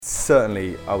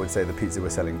certainly, I would say the pizza we're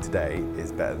selling today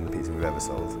is better than the pizza we've ever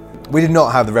sold. We did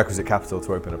not have the requisite capital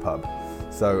to open a pub.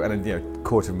 So, and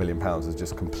 £250,000 was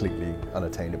just completely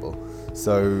unattainable.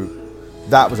 So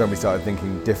that was when we started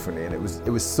thinking differently, and it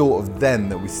was sort of then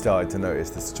that we started to notice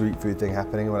the street food thing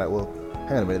happening. And we're like, well,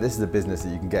 hang on a minute, this is a business that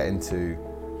you can get into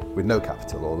with no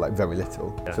capital or like very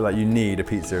little. Yeah. So like you need a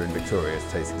pizza in Victoria to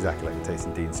taste exactly like it tastes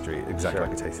in Dean Street, exactly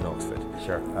like it tastes in Oxford.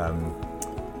 Sure.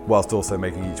 Whilst also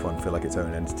making each one feel like its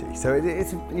own entity. So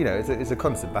it's a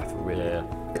constant battle, really. Yeah.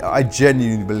 I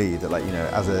genuinely believe that, like,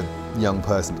 as a young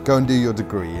person, go and do your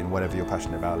degree in whatever you're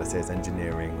passionate about. Let's say it's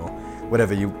engineering or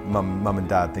whatever you mum and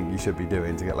dad think you should be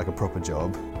doing to get like a proper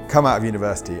job. Come out of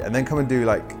university and then come and do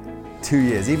like 2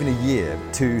 years, even a year,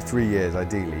 2-3 years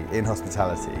ideally, in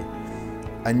hospitality,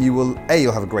 and you'll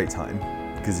have a great time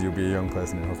because you'll be a young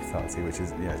person in hospitality, which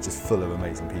is just full of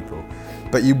amazing people.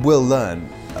 But you will learn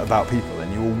about people,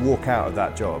 and you will walk out of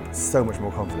that job so much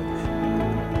more confident.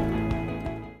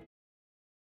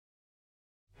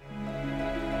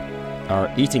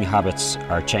 Our eating habits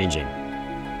are changing.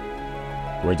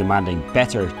 We're demanding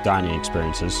better dining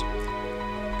experiences,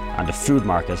 and the food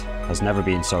market has never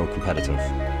been so competitive.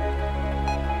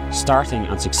 Starting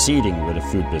and succeeding with a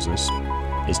food business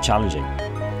is challenging,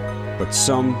 but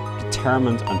some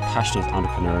determined and passionate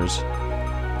entrepreneurs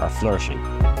are flourishing.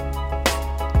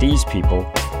 These people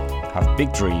have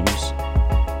big dreams,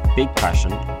 big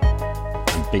passion,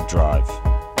 and big drive.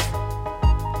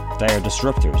 They are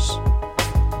disruptors,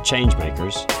 change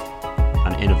makers,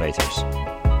 and innovators.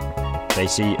 They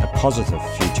see a positive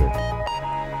future.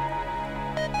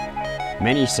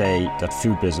 Many say that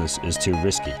food business is too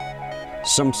risky.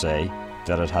 Some say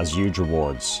that it has huge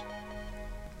rewards.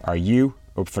 Are you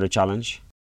up for the challenge?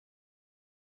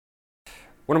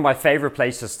 One of my favourite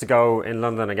places to go in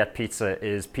London and get pizza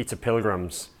is Pizza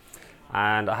Pilgrims.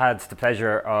 And I had the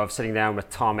pleasure of sitting down with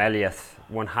Tom Elliott,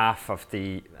 one half of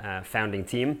the founding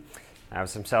team. It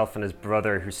was himself and his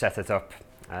brother who set it up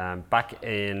back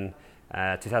in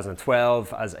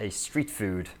 2012 as a street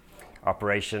food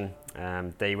operation.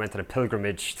 They went on a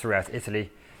pilgrimage throughout Italy,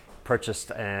 purchased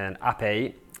an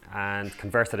Ape and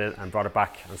converted it and brought it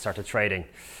back and started trading.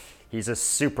 He's a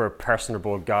super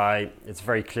personable guy. It's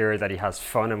very clear that he has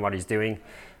fun in what he's doing.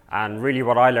 And really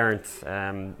what I learned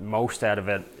most out of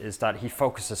it is that he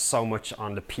focuses so much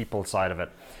on the people side of it.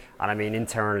 And I mean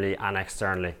internally and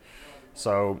externally.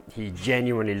 So he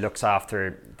genuinely looks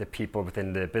after the people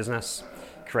within the business,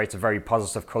 creates a very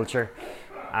positive culture.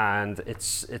 And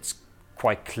it's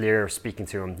quite clear speaking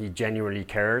to him. He genuinely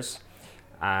cares.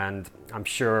 And I'm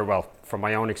sure, well, from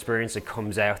my own experience, it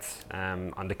comes out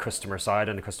on the customer side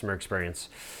and the customer experience.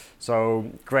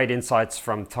 So great insights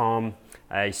from Tom,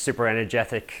 a super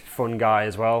energetic, fun guy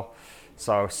as well.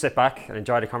 So sit back and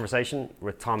enjoy the conversation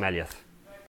with Tom Elliott.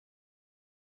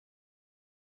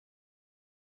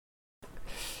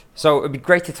 So it'd be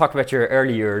great to talk about your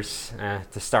early years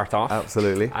to start off.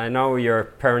 Absolutely. I know your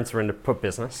parents were in the pub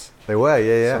business. They were,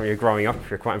 yeah. So when you're growing up,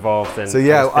 you're quite involved in So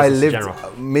yeah,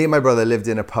 me and my brother lived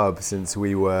in a pub since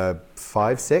we were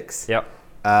 5, 6. Yep.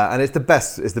 And it's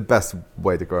the best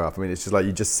way to grow up. I mean, it's just like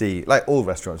you just see, like all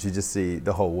restaurants, you just see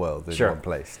the whole world in one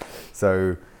place.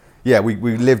 So yeah, we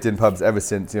lived in pubs ever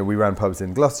since. We ran pubs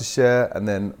in Gloucestershire, and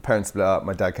then parents split up.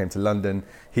 My dad came to London.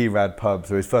 He ran pubs.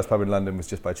 So his first pub in London was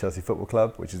just by Chelsea Football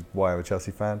Club, which is why I'm a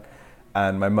Chelsea fan.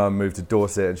 And my mum moved to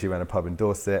Dorset, and she ran a pub in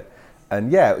Dorset.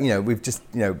 And yeah, we've just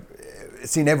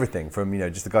seen everything from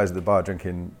just the guys at the bar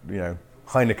drinking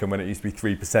Heineken when it used to be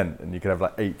 3%, and you could have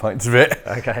like 8 pints of it.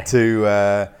 Okay.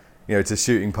 To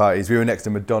shooting parties. We were next to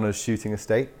Madonna's shooting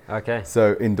estate. Okay.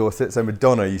 So in Dorset. So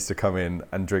Madonna used to come in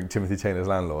and drink Timothy Taylor's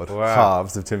Landlord,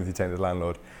 halves of Timothy Taylor's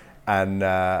Landlord. And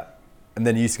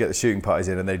then you used to get the shooting parties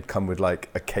in, and they'd come with like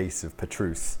a case of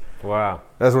Petrus. Wow.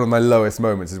 That's one of my lowest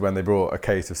moments, is when they brought a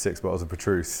case of 6 bottles of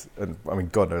Petrus. And I mean,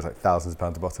 God knows, like thousands of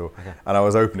pounds a bottle. Okay. And I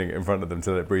was opening it in front of them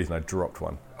to let it breathe, and I dropped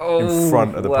one in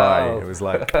front of the party. It was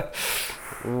like...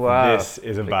 Wow. This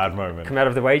is a bad moment. Come out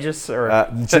of the wages? Or?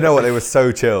 Do you know what? They were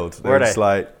so chilled. They were just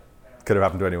like, could have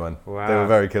happened to anyone. Wow. They were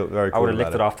very cool. I would have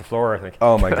licked it off the floor, I think.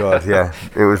 Oh my God, yeah.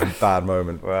 It was a bad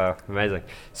moment. Wow, amazing.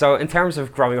 So in terms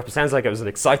of growing up, it sounds like it was an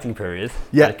exciting period.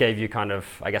 Yeah. It gave you kind of,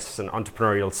 I guess, an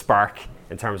entrepreneurial spark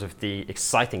in terms of the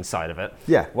exciting side of it.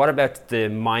 Yeah. What about the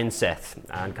mindset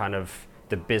and kind of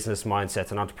the business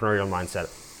mindset and entrepreneurial mindset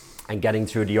and getting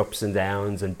through the ups and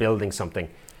downs and building something?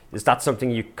 Is that something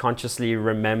you consciously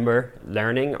remember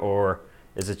learning, or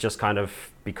is it just kind of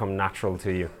become natural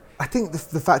to you? I think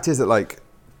the fact is that, like,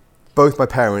 both my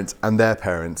parents and their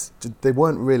parents, they'd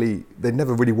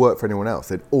never really worked for anyone else.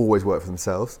 They'd always worked for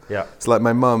themselves. Yeah. So like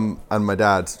my mum and my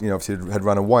dad, obviously had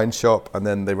run a wine shop, and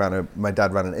then my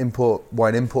dad ran an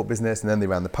wine import business, and then they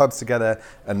ran the pubs together.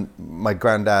 And my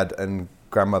granddad and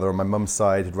grandmother on my mum's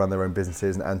side had run their own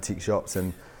businesses and antique shops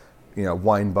and,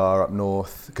 wine bar up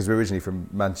north, because we're originally from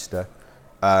Manchester.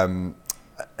 And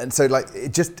so like,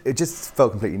 it just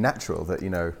felt completely natural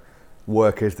that,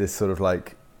 work is this sort of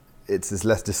like, it's this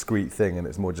less discreet thing, and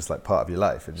it's more just like part of your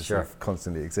life. It just sort of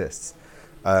constantly exists.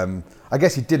 I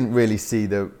guess you didn't really see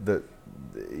the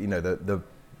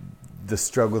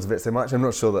struggles of it so much. I'm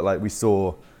not sure that like we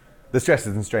saw the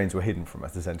stresses and strains were hidden from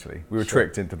us. Essentially, we were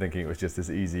tricked into thinking it was just this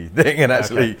easy thing, and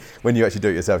actually, when you actually do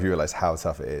it yourself, you realise how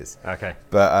tough it is. Okay.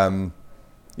 But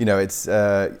it's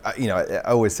I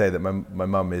always say that my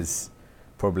mum is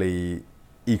probably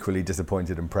equally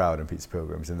disappointed and proud in Pizza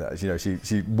Pilgrims, in that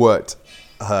she worked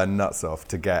her nuts off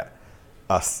to get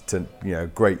us to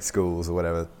great schools or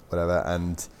whatever,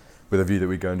 and with a view that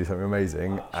we go and do something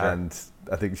amazing. Sure. And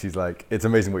I think she's like, it's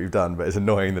amazing what you've done, but it's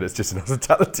annoying that it's just an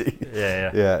hospitality.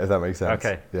 Yeah, if that makes sense.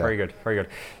 Okay, yeah. Very good.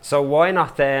 So why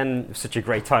not then, such a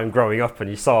great time growing up and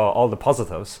you saw all the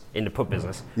positives in the pub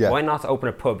business, why not open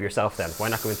a pub yourself then? Why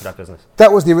not go into that business?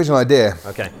 That was the original idea.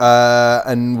 Okay.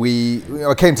 And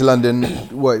I came to London,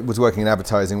 was working in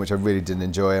advertising, which I really didn't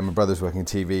enjoy, and my brother's working in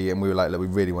TV, and we were like, look, we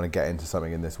really want to get into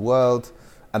something in this world.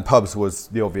 And pubs was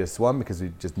the obvious one because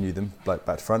we just knew them like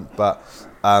back to front, but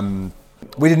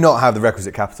we did not have the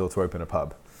requisite capital to open a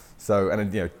pub. So,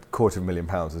 and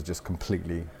 £250,000 was just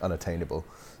completely unattainable.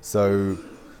 So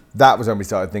that was when we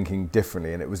started thinking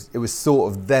differently, and it was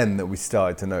sort of then that we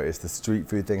started to notice the street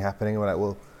food thing happening. And we're like,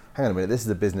 well, hang on a minute, this is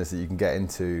a business that you can get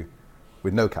into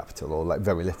with no capital or like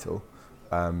very little.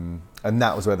 And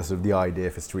that was where the idea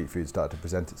for street food started to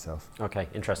present itself. Okay,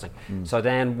 interesting. So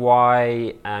then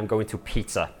why go into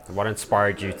pizza? What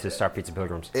inspired you to start Pizza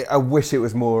Pilgrims? I wish it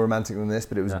was more romantic than this,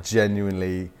 but it was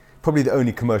genuinely probably the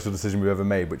only commercial decision we've ever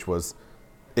made, which was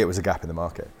it was a gap in the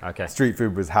market. Okay. Street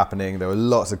food was happening. There were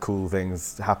lots of cool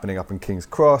things happening up in King's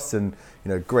Cross, and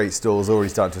great stalls already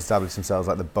starting to establish themselves,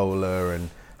 like the Bowler and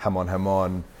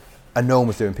Hamon, and no one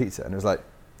was doing pizza. And it was like,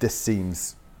 this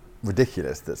seems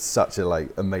ridiculous that such a like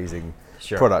amazing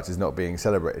product is not being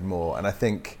celebrated more. And I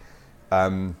think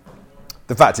the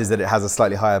fact is that it has a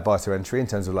slightly higher bar to entry in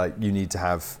terms of like you need to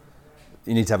have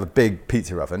a big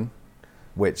pizza oven,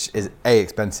 which is A,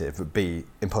 expensive, but B,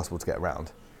 impossible to get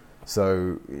around.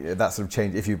 So that sort of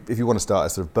change. If you want to start a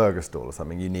sort of burger stall or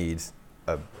something, you need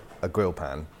a grill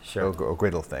pan or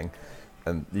griddle thing,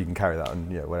 and you can carry that on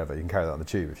whatever. You can carry that on the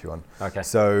tube if you want. Okay.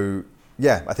 So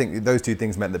yeah, I think those two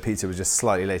things meant that pizza was just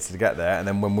slightly later to get there. And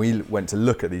then when we went to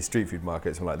look at these street food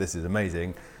markets, we're like, this is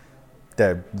amazing.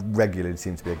 There regularly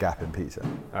seems to be a gap in pizza.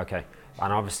 Okay.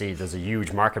 And obviously there's a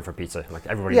huge market for pizza. Like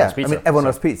everybody loves pizza. I mean, everyone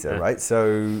loves pizza, right?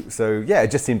 So yeah,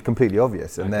 it just seemed completely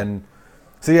obvious. And then,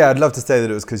 so yeah, I'd love to say that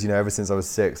it was because, ever since I was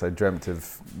 6, I dreamt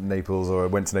of Naples, or I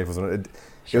went to Naples. And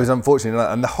it was unfortunate.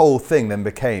 And the whole thing then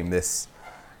became this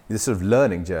sort of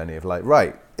learning journey of like,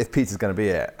 right, if pizza's going to be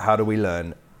it, how do we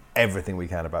learn everything we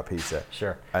can about pizza?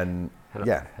 Sure. And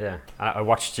yeah. I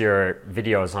watched your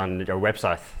videos on your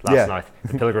website last night,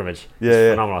 The Pilgrimage.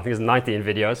 It's phenomenal. I think it's 19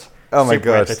 videos. Oh my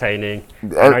God. Super entertaining.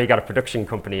 I know you got a production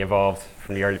company involved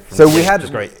from the early. Which is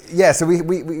great. Yeah, so we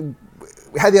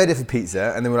had the idea for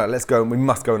pizza, and then we're like, let's go, and we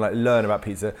must go and like learn about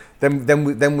pizza.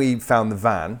 Then we found the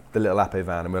van, the little Ape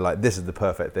van, and we're like, this is the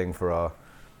perfect thing for our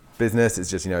business. It's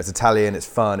just it's Italian, it's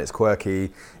fun, it's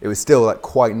quirky. It was still like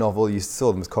quite novel. You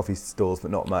saw them as coffee stalls,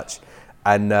 but not much.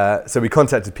 And so we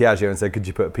contacted Piaggio and said, could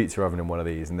you put a pizza oven in one of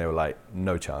these? And they were like,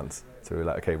 no chance. So we were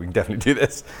like, okay, we can definitely do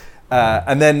this.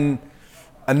 And then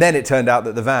it turned out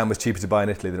that the van was cheaper to buy in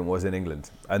Italy than it was in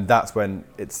England. And that's when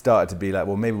it started to be like,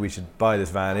 well, maybe we should buy this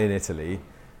van in Italy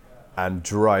and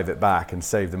drive it back and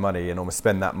save the money and almost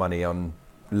spend that money on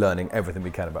learning everything we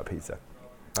can about pizza.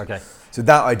 Okay. So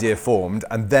that idea formed,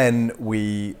 and then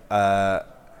we.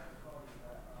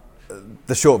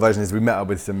 The short version is we met up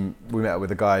with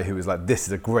a guy who was like, this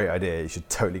is a great idea, you should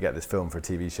totally get this film for a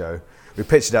TV show. We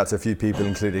pitched it out to a few people,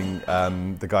 including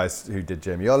the guys who did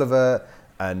Jamie Oliver,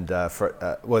 and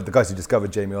the guys who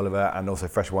discovered Jamie Oliver, and also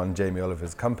Fresh One, Jamie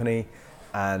Oliver's company,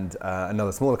 and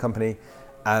another smaller company.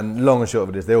 And long and short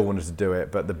of it is they all wanted to do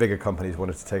it, but the bigger companies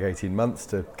wanted to take 18 months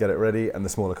to get it ready, and the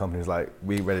smaller companies were like,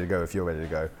 we're ready to go if you're ready to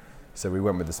go. So we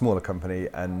went with the smaller company,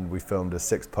 and we filmed a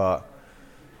 6-part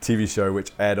TV show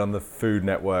which aired on the Food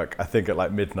Network, I think at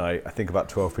like midnight. I think about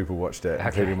 12 people watched it,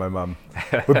 including my mum.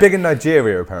 We're big in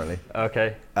Nigeria, apparently.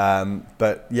 Okay.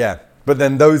 But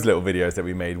then those little videos that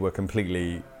we made were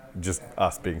completely just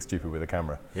us being stupid with a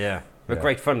camera. Yeah. But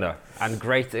great fun though, and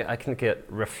great. I think it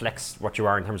reflects what you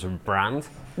are in terms of brand.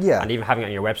 Yeah. And even having it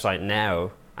on your website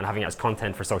now and having it as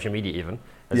content for social media, even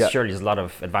surely there's a lot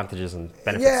of advantages and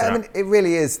benefits. Yeah, I mean, it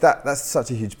really is. That's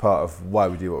such a huge part of why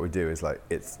we do what we do. Is like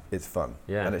it's fun,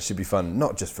 and it should be fun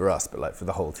not just for us, but like for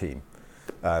the whole team.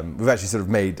 We've actually sort of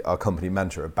made our company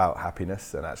mantra about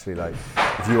happiness, and actually, like,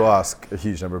 if you ask a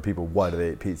huge number of people why do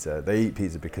they eat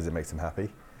pizza because it makes them happy.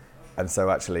 And so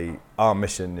actually our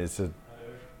mission is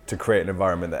to create an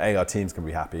environment that A, our teams can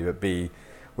be happy, but B,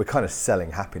 we're kind of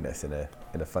selling happiness in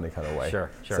a funny kind of way. Sure.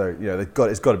 So, you know,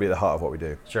 it's got to be at the heart of what we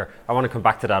do. Sure. I want to come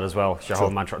back to that as well. Your whole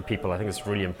mantra on people, I think it's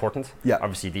really important. Yeah.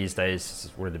 Obviously these days,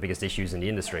 it's one of the biggest issues in the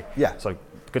industry. Yeah. So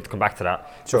good to come back to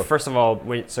that. Sure. But first of all,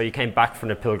 so you came back from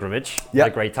the pilgrimage, Yeah.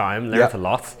 had a great time, learned a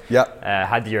lot. Yeah.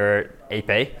 Had your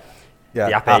APE.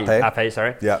 Yeah. The APE,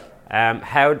 sorry. Yeah.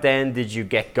 How then did you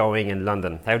get going in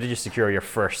London? How did you secure your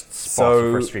first spot,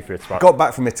 your first street food spot? Got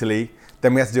back from Italy.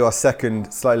 Then we had to do our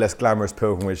second, slightly less glamorous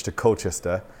pilgrimage to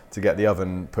Colchester to get the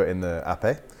oven put in the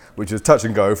APE, which was touch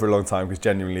and go for a long time because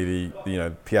genuinely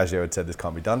Piaggio had said this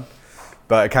can't be done.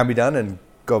 But it can be done, and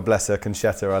God bless her,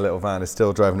 Concetta, our little van, is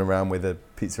still driving around with a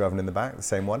pizza oven in the back, the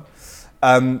same one.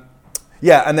 And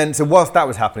then so whilst that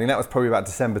was happening, that was probably about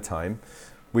December time,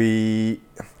 the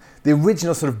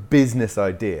original sort of business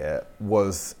idea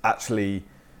was actually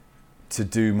to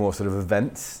do more sort of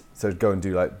events. So go and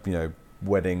do like, you know,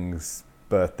 weddings,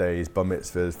 birthdays, bar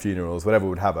mitzvahs, funerals, whatever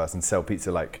would have us, and sell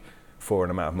pizza like for an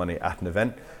amount of money at an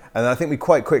event. And I think we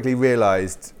quite quickly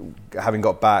realised, having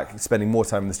got back, spending more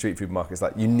time in the street food markets,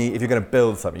 like if you're going to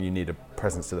build something, you need a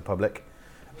presence to the public.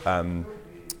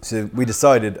 So we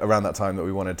decided around that time that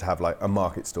we wanted to have like a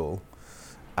market stall.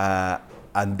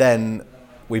 And then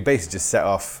we basically just set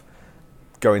off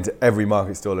going to every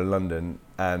market stall in London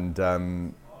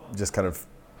and just kind of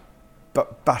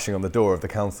bashing on the door of the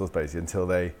councils basically until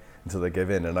they give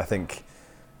in. And I think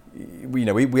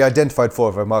we identified 4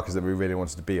 of our markets that we really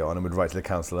wanted to be on, and would write to the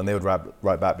council, and they would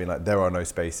write back being like, there are no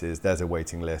spaces, there's a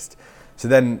waiting list. So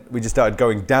then we just started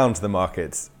going down to the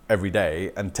markets every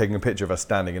day and taking a picture of us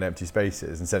standing in empty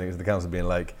spaces and sending it to the council being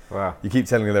like, wow, you keep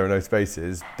telling me there are no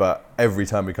spaces, but every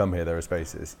time we come here there are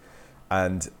spaces.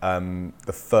 And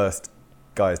the first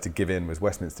guys to give in was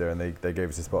Westminster, and they gave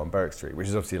us a spot on Berwick Street, which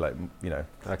is obviously like,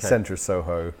 centre of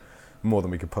Soho, more than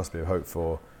we could possibly have hoped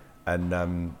for. And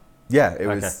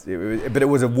but it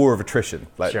was a war of attrition.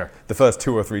 Like the first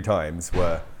 2 or 3 times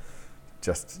were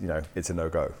just, it's a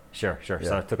no-go. Sure. Yeah.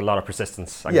 So it took a lot of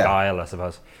persistence and guile, I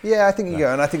suppose. Yeah, I think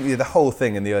and I think the whole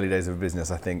thing in the early days of a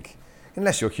business, I think,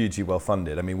 unless you're hugely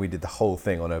well-funded, I mean, we did the whole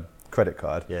thing on a credit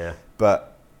card. Yeah.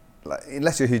 But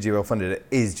unless you're hugely well-funded, it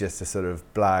is just a sort of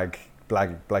blag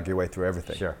your way through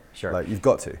everything. Sure. Like, you've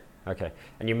got to. Okay.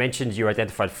 And you mentioned you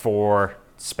identified 4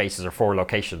 spaces or 4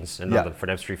 locations in London for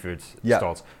them street food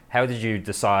stalls. How did you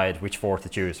decide which 4 to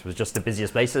choose? Was it just the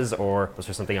busiest places, or was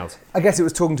there something else? I guess it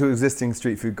was talking to existing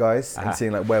street food guys and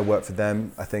seeing like where worked for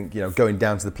them. I think, going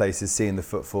down to the places, seeing the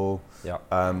footfall. Yeah.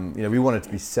 We wanted to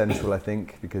be central, I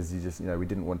think, because we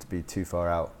didn't want to be too far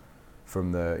out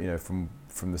from the,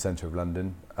 from the centre of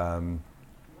London.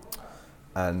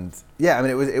 And yeah, I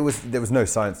mean, there was no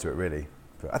science to it really.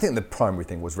 But I think the primary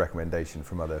thing was recommendation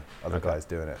from other guys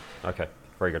doing it. Okay.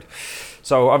 Very good.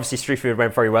 So obviously street food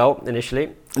went very well initially,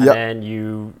 and then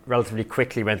you relatively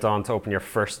quickly went on to open your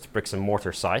first bricks and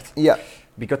mortar site. Yeah.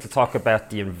 We got to talk about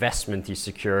the investment you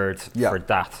secured for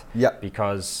that. Yeah.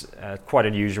 Because quite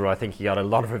unusual, I think you got a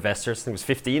lot of investors. I think it was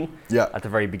 15 at the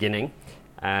very beginning.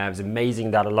 It was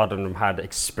amazing that a lot of them had a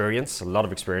lot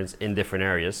of experience in different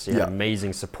areas. So you had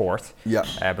amazing support,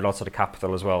 but also the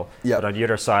capital as well. Yeah. But on the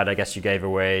other side, I guess you gave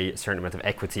away a certain amount of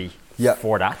equity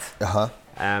for that. Uh-huh.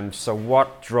 So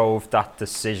what drove that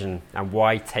decision, and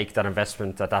why take that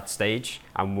investment at that stage,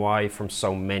 and why from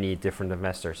so many different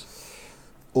investors?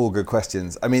 All good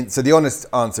questions. I mean, so the honest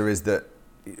answer is that,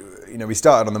 we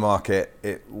started on the market,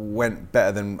 it went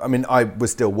better than, I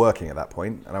was still working at that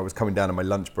point, and I was coming down on my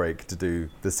lunch break to do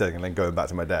the selling and then going back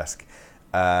to my desk.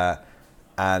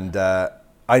 And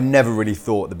I never really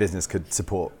thought the business could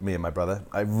support me and my brother.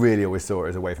 I really always saw it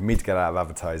as a way for me to get out of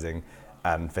advertising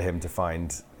and for him to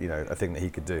find, a thing that he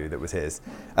could do that was his.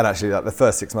 And actually, like, the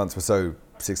first 6 months were so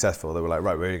successful that we're like,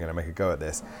 right, we're really going to make a go at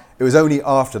this. It was only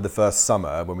after the first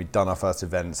summer, when we'd done our first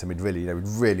events and we'd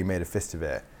really made a fist of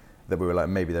it, that we were like,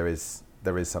 maybe there is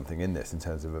something in this in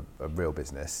terms of a real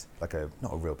business, not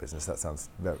a real business. That sounds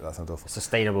awful.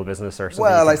 Sustainable business or something.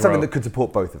 Well, like something that could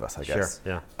support both of us, I guess.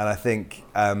 Sure. Yeah. And I think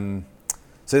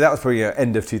so. That was probably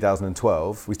end of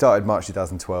 2012. We started March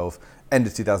 2012. End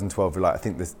of 2012, we're like, I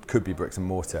think this could be bricks and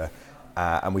mortar,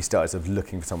 and we started sort of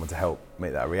looking for someone to help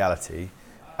make that a reality.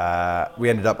 we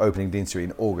ended up opening Dean Street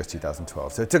in August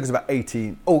 2012. So it took us about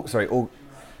we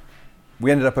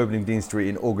ended up opening Dean Street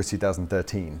in August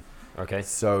 2013. Okay.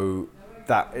 So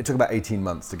it took about 18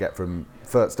 months to get from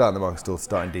first starting the market store to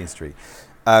starting Dean Street.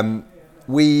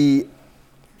 We,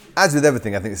 as with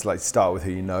everything, I think it's like start with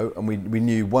who you know. And we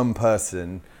knew one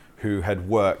person who had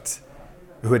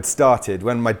started,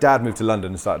 when my dad moved to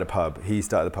London and started a pub, he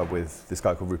started a pub with this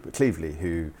guy called Rupert Cleveley,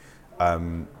 who,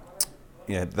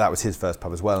 that was his first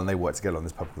pub as well, and they worked together on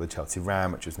this pub called the Chelsea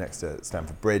Ram, which was next to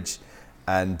Stamford Bridge.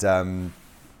 And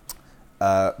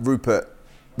Rupert,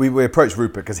 we approached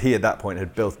Rupert because he at that point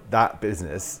had built that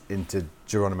business into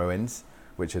Geronimo Inns,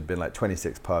 which had been like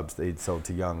 26 pubs that he'd sold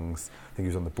to Young's. I think he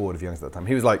was on the board of Young's at that time.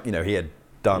 He was like, he had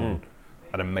done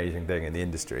an amazing thing in the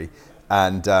industry.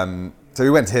 And so we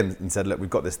went to him and said, look, we've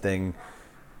got this thing,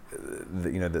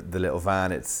 the little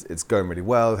van, it's going really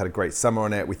well. We've had a great summer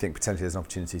on it. We think potentially there's an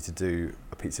opportunity to do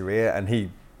a pizzeria. And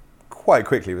he quite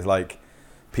quickly was like,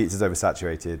 pizza's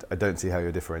oversaturated. I don't see how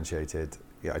you're differentiated.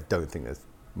 I don't think there's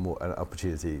more an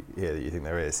opportunity here that you think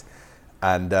there is.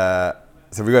 And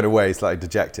so we went away slightly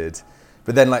dejected.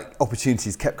 But then like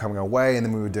opportunities kept coming our way, and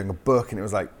then we were doing a book, and it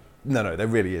was like, no, there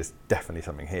really is definitely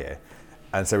something here.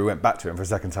 And so we went back to him for a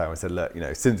second time and said, look,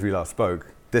 since we last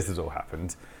spoke, this has all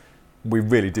happened. We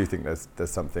really do think there's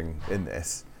something in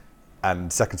this.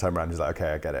 And second time around, he's like,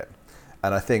 okay, I get it.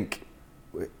 And I think,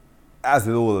 as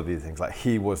with all of these things, like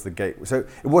he was the gateway. So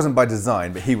it wasn't by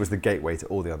design, but he was the gateway to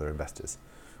all the other investors.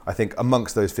 I think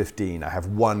amongst those 15, I have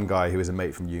one guy who is a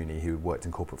mate from uni who worked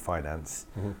in corporate finance,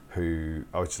 who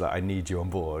I was just like, I need you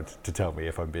on board to tell me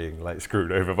if I'm being like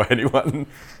screwed over by anyone.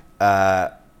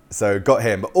 So got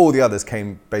him, but all the others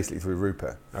came basically through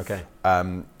Rupert. Okay.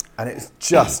 And it's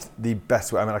just the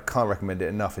best way. I mean, I can't recommend it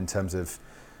enough in terms of,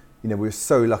 we were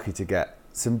so lucky to get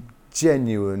some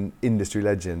genuine industry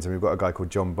legends. And we've got a guy called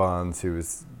John Barnes, who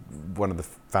was one of the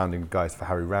founding guys for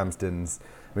Harry Ramsden's.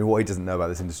 I mean, what he doesn't know about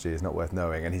this industry is not worth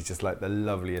knowing. And he's just like the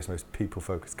loveliest, most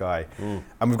people-focused guy.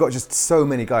 And we've got just so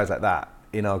many guys like that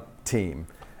in our team.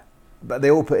 But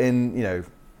they all put in,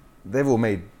 they've all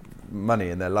made money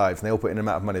in their lives, and they all put in an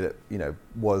amount of money that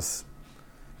was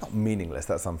not meaningless.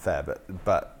 That's unfair,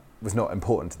 but was not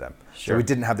important to them. Sure. So we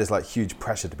didn't have this like huge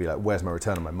pressure to be like, where's my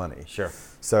return on my money? Sure.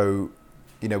 So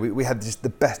we had just the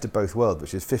best of both worlds,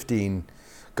 which is 15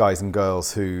 guys and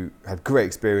girls who had great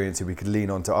experience, who we could lean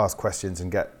on to ask questions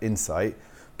and get insight,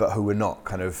 but who were not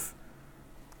kind of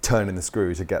turning the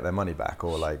screw to get their money back,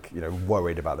 or like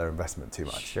worried about their investment too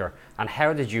much. Sure. And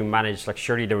how did you manage, like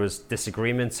surely there was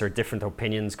disagreements or different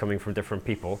opinions coming from different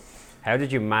people. How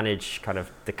did you manage kind of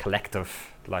the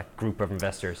collective like group of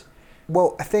investors?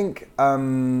 Well, I think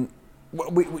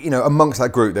we amongst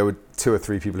that group there were 2 or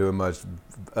 3 people who emerged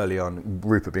early on,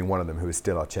 Rupert being one of them, who is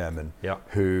still our chairman,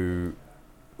 who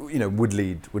would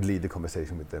lead the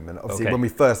conversation with them. And obviously when we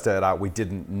first started out, we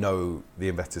didn't know the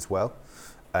investors well.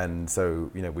 And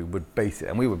so, we would base it,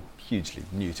 and we were hugely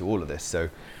new to all of this. So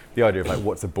the idea of like,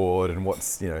 what's a board and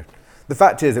what's, the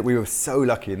fact is that we were so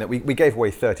lucky in that we gave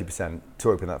away 30% to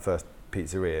open that first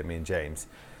pizzeria, me and James,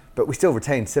 but we still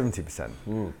retained 70%.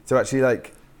 So actually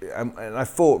like, and I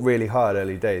fought really hard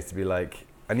early days to be like,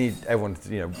 I need everyone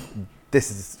to,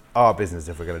 this is our business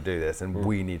if we're going to do this, and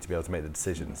we need to be able to make the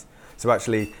decisions. So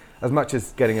actually, as much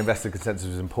as getting investor consensus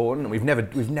was important, and we've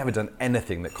never done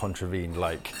anything that contravened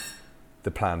like the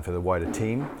plan for the wider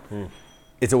team.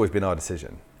 It's always been our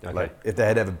decision. Okay. Like if there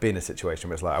had ever been a situation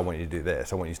where it's like, I want you to do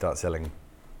this, I want you to start selling,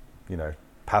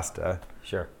 pasta.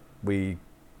 Sure. We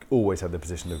always had the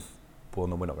position of, well,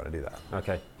 no, we're not going to do that.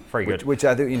 Okay, very good. Which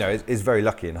I think, is very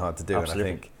lucky and hard to do. Absolutely.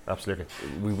 And I think absolutely.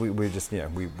 We just,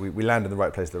 we land in the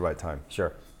right place at the right time.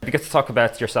 Sure. You get to talk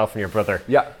about yourself and your brother.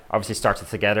 Yeah. Obviously started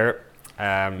together,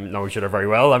 know each other very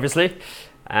well, obviously.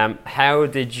 How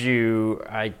did you,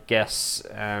 I guess,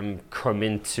 come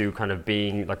into kind of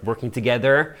being like working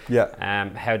together? Yeah.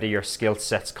 How do your skill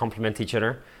sets complement each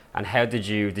other? And how did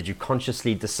you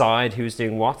consciously decide who's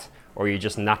doing what, or are you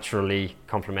just naturally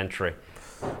complementary?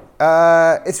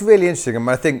 It's really interesting. I mean,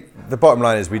 I think the bottom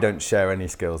line is we don't share any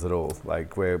skills at all.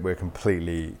 Like we're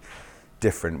completely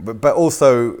different. But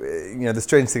also, the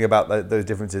strange thing about those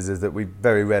differences is that we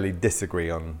very rarely disagree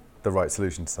on the right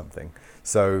solution to something.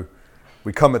 So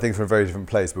we come at things from a very different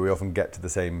place, but we often get to the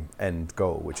same end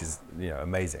goal, which is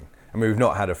amazing. I mean, we've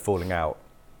not had a falling out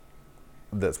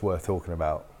that's worth talking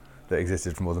about that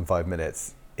existed for more than 5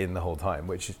 minutes in the whole time,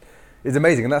 which is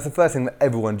amazing. And that's the first thing that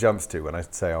everyone jumps to when I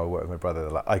say, I work with my brother.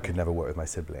 They're like, I could never work with my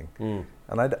sibling.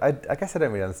 And I guess I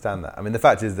don't really understand that. I mean, the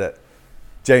fact is that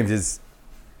James is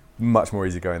much more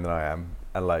easygoing than I am,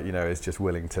 and is just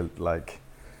willing to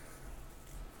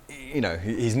you know,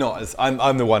 he's not as,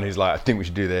 I'm the one who's like, I think we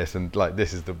should do this, and like,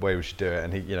 this is the way we should do it.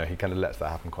 And he, you know, he kind of lets that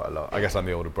happen quite a lot. I guess I'm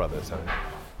the older brother, so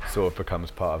it sort of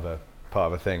becomes part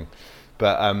of a thing.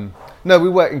 But no, we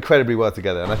work incredibly well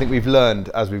together. And I think we've learned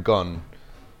as we've gone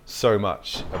so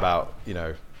much about, you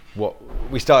know, what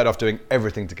we started off doing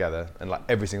everything together, and like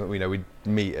every single, you know, we'd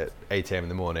meet at 8 a.m. in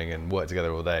the morning and work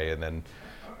together all day, and then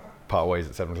part ways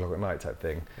at 7 o'clock at night type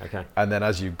thing. Okay. And then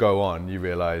as you go on, you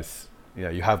realize, you know,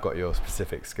 you have got your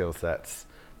specific skill sets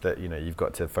that, you know, you've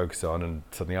got to focus on, and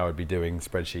suddenly I would be doing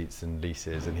spreadsheets and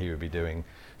leases, and he would be doing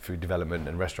food development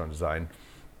and restaurant design.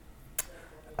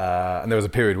 And there was a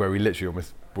period where we literally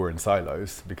almost were in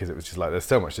silos, because it was just like, there's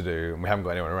so much to do and we haven't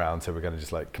got anyone around, so we're going to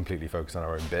just like completely focus on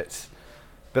our own bits.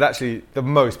 But actually the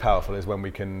most powerful is when we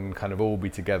can kind of all be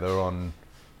together on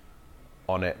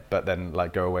it, but then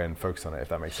like go away and focus on it, if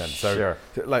that makes sense. So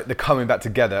sure. Like the coming back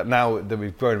together, now that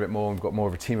we've grown a bit more, we've got more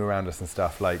of a team around us and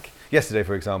stuff. Like yesterday,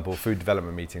 for example, food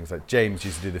development meetings, like James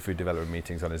used to do the food development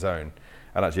meetings on his own,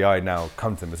 and actually I now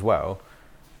come to them as well.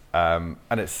 And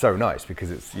it's so nice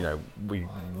because it's, you know,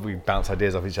 we bounce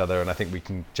ideas off each other, and I think we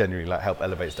can genuinely like help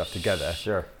elevate stuff together.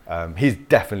 Sure. He's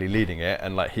definitely leading it,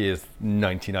 and like he is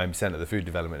 99% of the food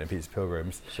development in Pizza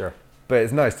Pilgrims. Sure. But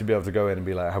it's nice to be able to go in and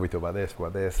be like, how we thought about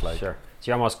this, like. Sure.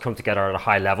 So you almost come together at a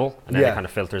high level, and then it kind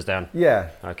of filters down.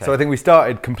 Yeah. Okay. So I think we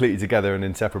started completely together and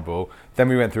inseparable. Then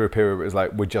we went through a period where it was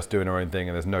like, we're just doing our own thing,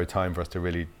 and there's no time for us to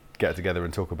really get together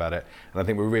and talk about it. And I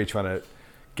think we're really trying to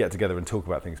get together and talk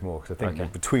about things more, because I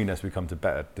think between us we come to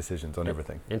better decisions on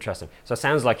everything. Interesting. So it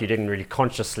sounds like you didn't really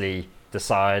consciously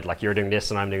decide, like you're doing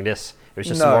this and I'm doing this. It was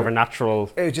just more of a natural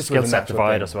skill set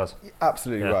divide, I suppose.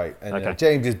 Absolutely right. And you know,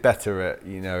 James is better at,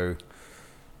 you know,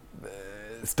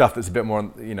 stuff that's a bit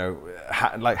more, you know,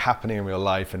 like happening in real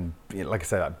life, and, you know, like I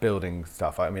say, like building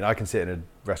stuff. I mean, I can sit in a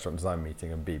restaurant design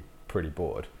meeting and be pretty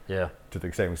bored. Yeah. To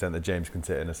the same extent that James can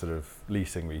sit in a sort of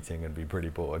leasing meeting and be pretty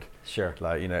bored. Sure.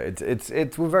 Like, you know, it's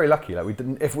we're very lucky. Like we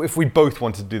didn't, if we both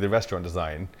wanted to do the restaurant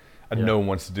design and no one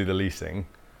wants to do the leasing,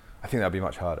 I think that'd be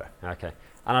much harder. Okay.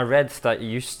 And I read that you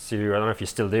used to, I don't know if you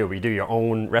still do, but you do your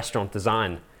own restaurant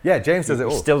design. Yeah, James does it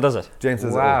all. Still does it? James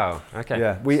does it all. Wow. Okay.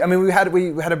 Yeah. We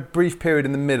had a brief period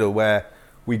in the middle where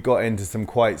we got into some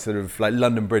quite sort of, like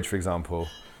London Bridge, for example.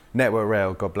 Network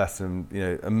Rail, God bless them, you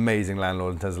know, amazing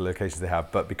landlord in terms of the locations they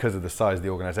have, but because of the size of the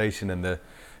organisation and the,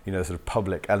 you know, sort of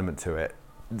public element to it,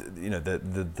 you know,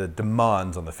 the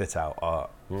demands on the fit out are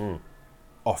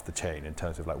off the chain in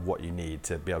terms of like what you need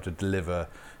to be able to deliver,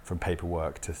 from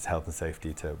paperwork to health and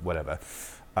safety to whatever.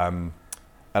 And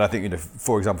I think, you know,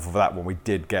 for example, for that one, we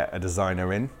did get a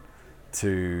designer in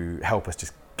to help us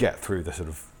just get through the sort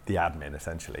of the admin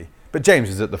essentially. But James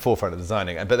was at the forefront of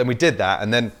designing, but then we did that,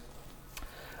 and then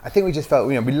I think we just felt,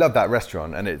 you know, we love that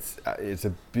restaurant, and it's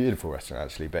a beautiful restaurant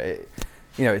actually, but it,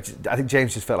 you know, I think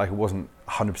James just felt like it wasn't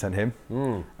 100% him,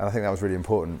 and I think that was really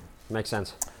important. Makes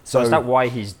sense. So is that why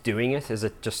he's doing it? Is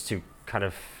it just to kind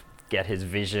of get his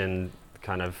vision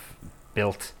kind of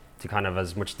built to kind of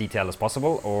as much detail as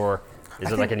possible, or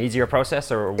is it like an easier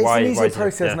process, or why? It's an easier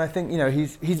process, and I think, you know,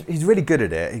 he's really good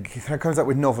at it. He kind of comes up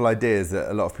with novel ideas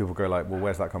that a lot of people go like, well,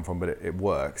 where's that come from? But it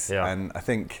works, and I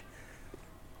think.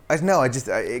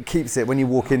 It keeps it, when you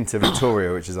walk into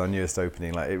Victoria, which is our newest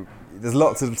opening, like there's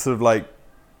lots of sort of like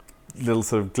little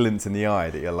sort of glints in the eye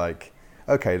that you're like,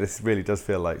 okay, this really does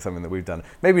feel like something that we've done.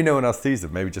 Maybe no one else sees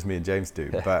them, maybe just me and James do,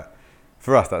 but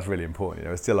for us that's really important. You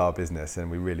know, it's still our business,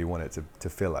 and we really want it to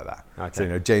feel like that. Okay. So, you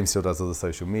know, James still does all the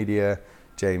social media.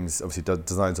 James obviously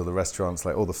designs all the restaurants,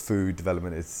 like all the food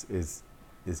development is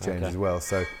James as well.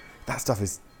 So that stuff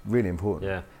is really important.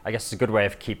 Yeah, I guess it's a good way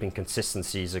of keeping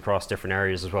consistencies across different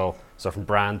areas as well. So from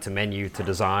brand to menu to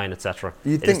design, etc.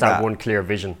 You'd think that one clear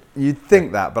vision. You'd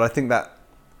think that, but I think that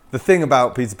the thing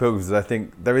about Pizza Pilgrims is I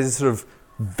think there is a sort of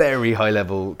very high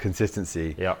level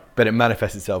consistency, but it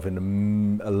manifests itself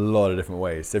in a lot of different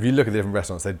ways. So if you look at the different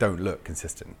restaurants, they don't look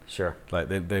consistent. Sure. Like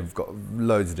they've got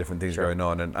loads of different things going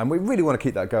on, and we really want to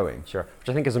keep that going. Sure. Which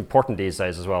I think is important these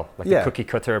days as well. Like the cookie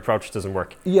cutter approach doesn't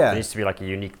work. Yeah. There needs to be like a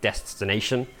unique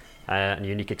destination and a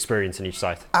unique experience in each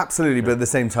site. Absolutely, but at the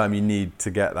same time you need to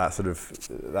get that sort of,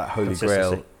 that holy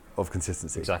grail of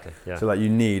consistency. Exactly, yeah. So like you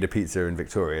need a pizza in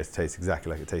Victoria to taste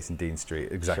exactly like it tastes in Dean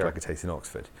Street, exactly like it tastes in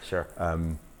Oxford. Sure.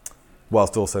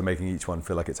 Whilst also making each one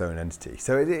feel like its own entity.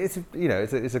 So it's you know,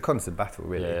 it's a constant battle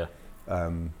really. Yeah.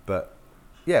 But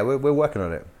yeah, we're working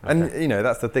on it. Okay. And you know,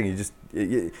 that's the thing,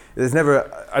 there's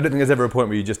never, I don't think there's ever a point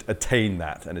where you just attain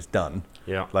that and it's done.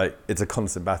 Yeah. Like it's a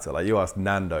constant battle. Like you ask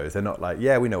Nando's, they're not like,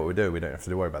 yeah, we know what we're doing, we don't have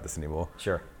to worry about this anymore.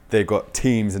 Sure. they've got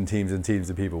teams and teams and teams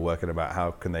of people working about how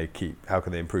can they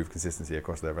improve consistency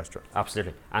across their restaurant.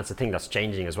 Absolutely, and it's a thing that's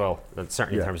changing as well. And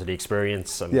certainly in terms of the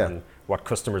experience and what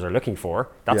customers are looking for,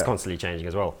 that's constantly changing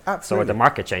as well. Absolutely. So with the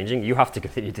market changing, you have to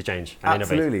continue to change and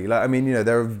Absolutely. innovate. Like, I mean,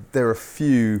 there are a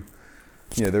few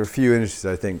industries,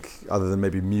 I think, other than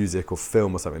maybe music or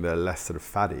film or something, that are less sort of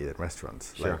faddy than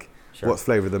restaurants. Sure. Like, what's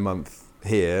flavour of the month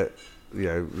here,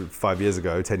 5 years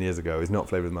ago, 10 years ago, is not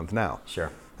flavour of the month now.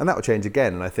 Sure. And that will change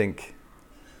again. And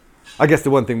I guess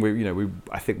the one thing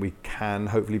I think we can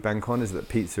hopefully bank on is that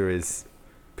pizza is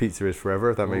forever,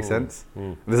 if that makes sense.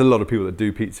 There's a lot of people that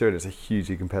do pizza, and it's a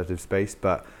hugely competitive space,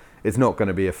 but it's not going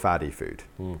to be a faddy food.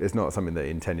 It's not something that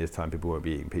in 10 years' time people won't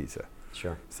be eating pizza.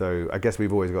 Sure. So I guess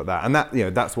we've always got that, and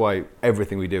that's why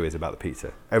everything we do is about the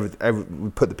pizza. We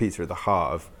put the pizza at the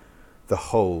heart of the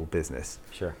whole business.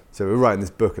 Sure. So we're writing this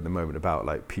book at the moment about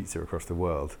like pizza across the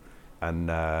world,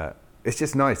 and it's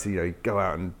just nice to go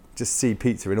out and just see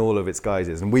pizza in all of its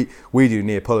guises. And we do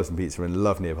Neapolitan pizza and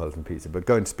love Neapolitan pizza, but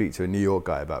going to speak to a New York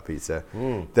guy about pizza,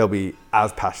 they'll be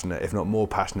as passionate, if not more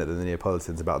passionate, than the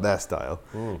Neapolitans about their style.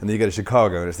 And then you go to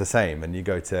Chicago and it's the same. And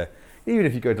even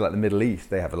if you go to like the Middle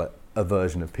East, they have a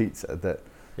version of pizza that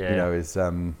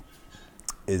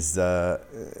is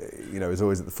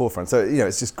always at the forefront. So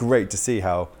it's just great to see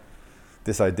how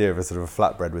this idea of a sort of a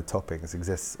flatbread with toppings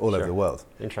exists all over the world.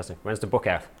 Interesting. When's the book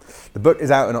out? The book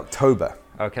is out in October.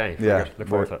 Okay. Yeah. Look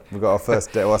forward to it. We've got our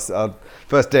first day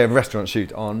of restaurant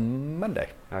shoot on Monday.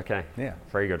 Okay. Yeah.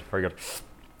 Very good. Very good.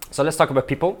 So let's talk about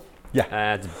people.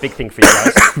 Yeah. It's a big thing for you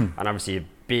guys, and obviously a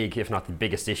big, if not the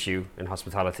biggest issue in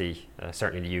hospitality,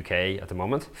 certainly in the UK at the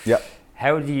moment. Yeah.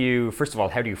 First of all,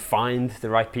 how do you find the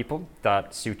right people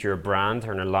that suit your brand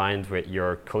and are aligned with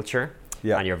your culture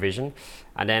and your vision?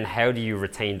 And then how do you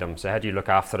retain them? So how do you look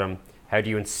after them? How do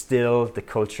you instill the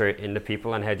culture in the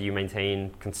people, and how do you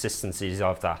maintain consistencies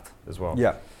of that as well?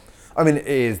 Yeah. I mean, it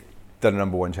is the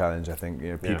number one challenge, I think.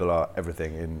 People are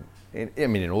everything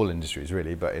in all industries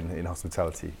really, but in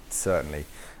hospitality certainly.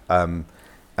 And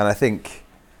I think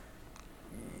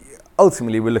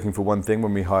ultimately we're looking for one thing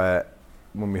when we hire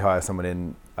someone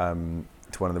in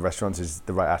to one of the restaurants, is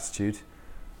the right attitude.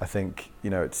 I think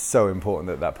it's so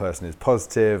important that person is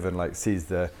positive and like sees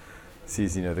the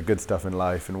good stuff in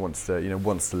life and wants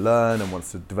to learn and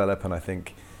wants to develop. And I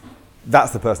think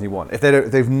that's the person you want. If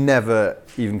they've never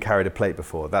even carried a plate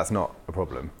before, that's not a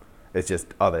problem. It's just,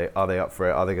 are they up for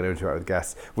it? Are they going to interact with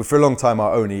guests? Well, for a long time,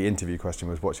 our only interview question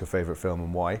was, what's your favourite film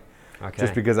and why? Okay.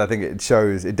 Just because I think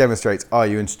it demonstrates, are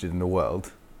you interested in the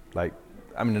world? Like,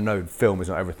 I mean, I know film is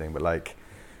not everything, but like,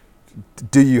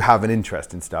 do you have an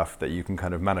interest in stuff that you can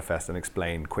kind of manifest and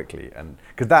explain quickly? And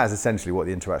because that is essentially what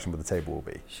the interaction with the table will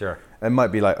be. Sure. It might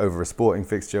be like over a sporting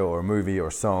fixture or a movie or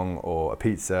a song or a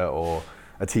pizza or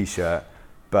a t-shirt,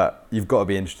 but you've got to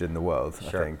be interested in the world.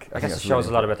 Sure. I think it shows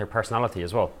a lot about their personality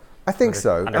as well. I think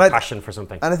so. And their passion for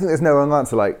something. And I think there's no wrong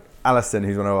answer. Like Alison,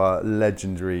 who's one of our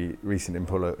legendary recent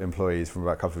employees from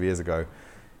about a couple of years ago,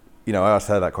 I asked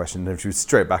her that question and she was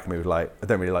straight back at me with like, I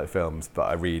don't really like films, but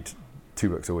I read 2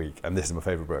 books a week and this is my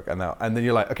favourite book. And then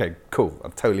you're like, okay, cool,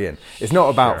 I'm totally in. It's not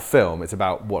about film, it's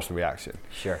about what's the reaction.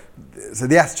 Sure. So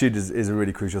the attitude is a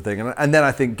really crucial thing. And then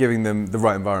I think giving them the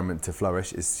right environment to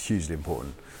flourish is hugely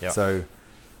important. Yep. So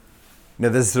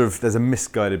there's a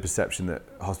misguided perception that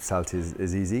hospitality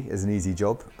is an easy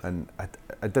job, and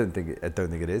I don't think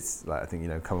it is. Like I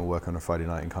think come and work on a Friday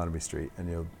night in Carnaby Street, and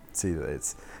you'll see that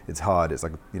it's hard. It's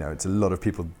like it's a lot of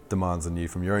people demands on you,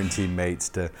 from your own teammates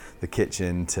to the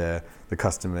kitchen to the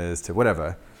customers to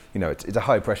whatever. It's a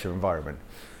high pressure environment.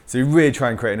 So you really try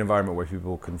and create an environment where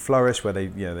people can flourish, where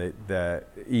they're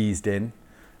eased in,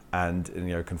 and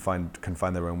can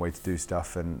find their own way to do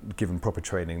stuff, and give them proper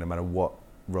training no matter what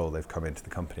role they've come into the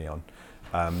company on.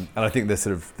 And I think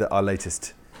our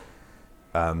latest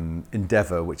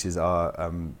endeavour, which is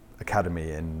our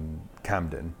academy in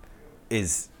Camden,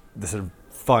 is the sort of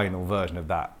final version of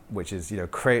that, which is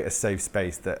create a safe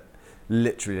space that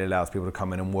literally allows people to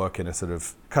come in and work in a sort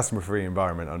of customer-free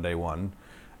environment on day one,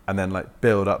 and then like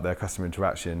build up their customer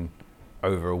interaction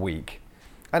over a week.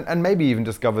 And maybe even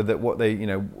discover that what they,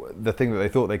 the thing that they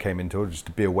thought they came into, just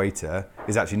to be a waiter,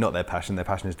 is actually not their passion. Their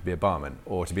passion is to be a barman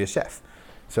or to be a chef.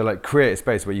 So like create a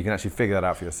space where you can actually figure that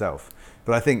out for yourself.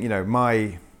 But I think,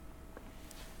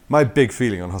 my big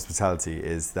feeling on hospitality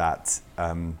is that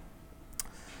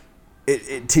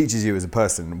it teaches you as a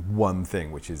person one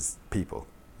thing, which is people.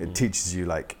 It teaches you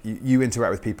like, you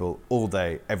interact with people all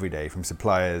day, every day, from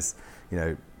suppliers,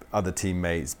 other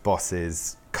teammates,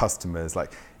 bosses, customers,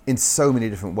 like in so many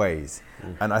different ways.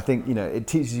 And I think, it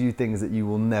teaches you things that you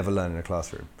will never learn in a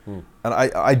classroom. And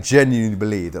I genuinely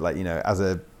believe that, like, as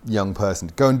young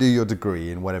person, go and do your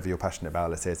degree in whatever you're passionate about.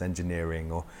 Let's say it's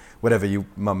engineering or whatever you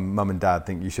mum and dad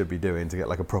think you should be doing to get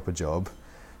like a proper job.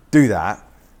 Do that,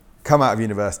 come out of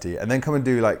university, and then come and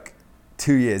do like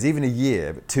 2 years, even a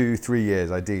year, but 2-3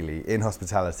 years ideally in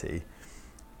hospitality,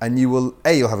 and you'll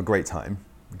have a great time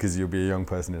because you'll be a young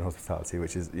person in hospitality,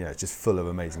 which is, it's just full of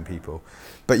amazing people.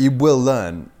 But you will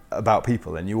learn about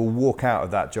people, and you will walk out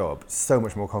of that job so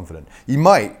much more confident. You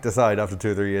might decide after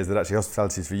 2 or 3 years that actually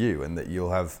hospitality is for you, and that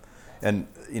you'll have, and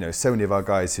so many of our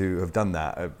guys who have done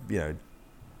that are,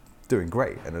 doing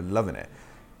great and are loving it.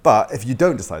 But if you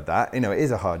don't decide that, it is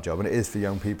a hard job and it is for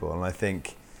young people. And I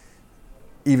think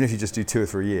even if you just do 2 or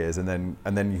 3 years and then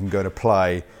you can go and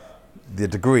apply the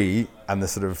degree and the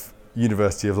sort of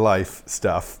University of Life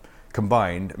stuff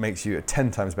combined, makes you a 10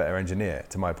 times better engineer,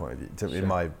 to my point of view, in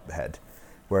my head.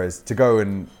 Whereas to go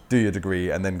and do your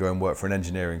degree and then go and work for an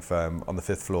engineering firm on the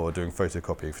 5th floor doing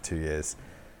photocopying for 2 years,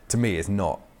 to me is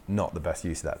not the best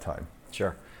use of that time.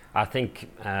 Sure. I think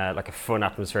like a fun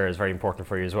atmosphere is very important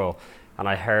for you as well. And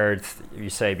I heard you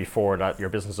say before that your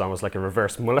business is almost like a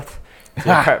reverse mullet.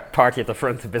 Party at the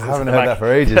front, the business I haven't at the heard back. that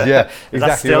for ages, yeah. Is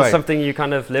that still something you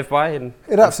kind of live by?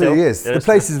 It absolutely is. The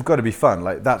places have got to be fun.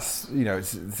 Like that's,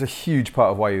 it's a huge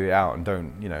part of why you eat out and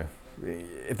don't,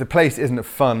 if the place isn't a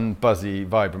fun, buzzy,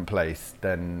 vibrant place,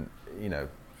 then,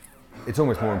 it's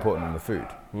almost more important than the food.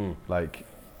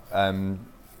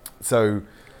 So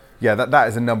yeah, that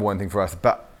is the number one thing for us.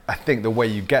 But I think the way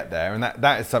you get there, and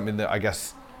that is something that I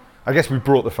guess we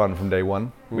brought the fun from day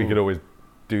one. We could always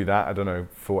do that. I don't know,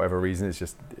 for whatever reason, it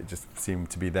just seemed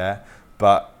to be there.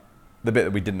 But the bit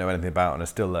that we didn't know anything about and are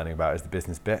still learning about is the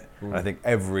business bit. And I think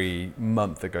every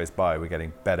month that goes by, we're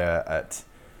getting better at,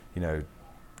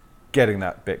 getting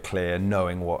that bit clear,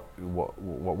 knowing what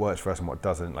works for us and what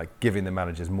doesn't, like giving the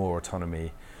managers more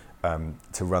autonomy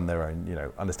to run their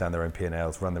own, understand their own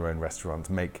P&Ls, run their own restaurants,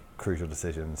 make crucial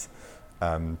decisions.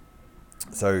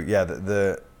 So yeah,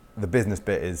 the business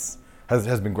bit has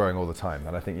been growing all the time,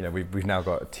 and I think we've now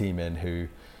got a team in who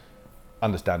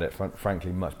understand it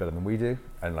frankly much better than we do,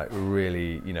 and like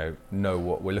really know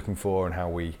what we're looking for and how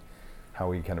we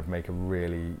kind of make a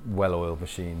really well-oiled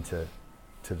machine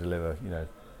to deliver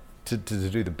to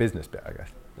do the business bit, I guess.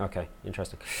 Okay,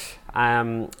 interesting.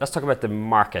 Let's talk about the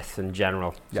market in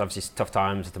general. So obviously it's tough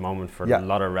times at the moment for a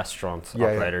lot of restaurant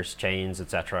operators, chains,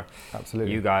 etc.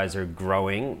 Absolutely. You guys are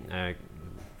growing a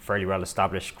fairly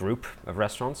well-established group of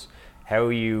restaurants. How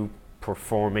are you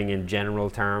performing in general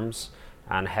terms,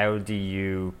 and how do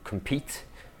you compete,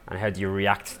 and how do you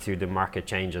react to the market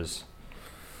changes?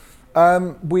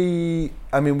 We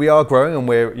are growing, and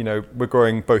we're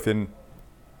growing both in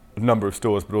number of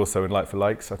stores but also in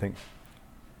like-for-likes. I think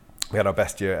we had our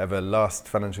best year ever last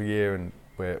financial year, and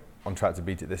we're on track to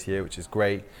beat it this year, which is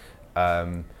great.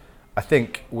 I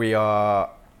think we've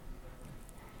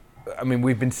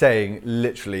been saying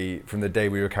literally from the day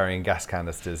we were carrying gas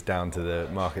canisters down to the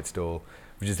market stall,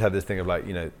 we just had this thing of like,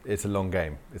 it's a long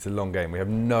game. It's a long game. We have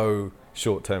no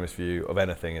short-termist view of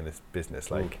anything in this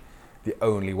business. Like the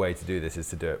only way to do this is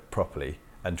to do it properly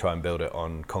and try and build it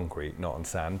on concrete, not on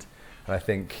sand. And I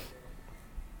think,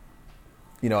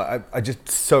 I just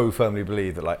so firmly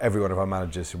believe that like every one of our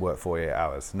managers should work 48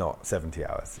 hours, not 70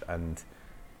 hours. And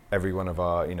every one of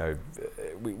our,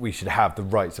 we should have the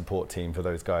right support team for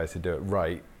those guys to do it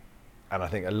right. And I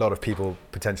think a lot of people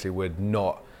potentially would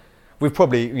not. We've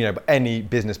probably, any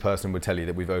business person would tell you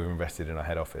that we've overinvested in our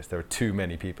head office. There are too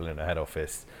many people in our head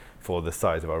office for the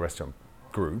size of our restaurant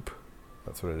group.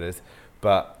 That's what it is.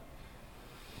 But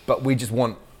we just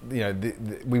want,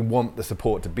 we want the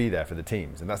support to be there for the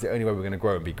teams, and that's the only way we're going to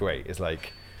grow and be great. Is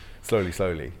like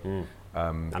slowly.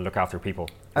 And look after people.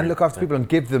 And look after people and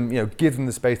give them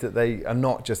the space that they are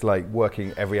not just like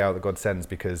working every hour that God sends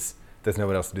because there's no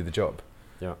one else to do the job.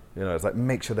 Yeah. It's like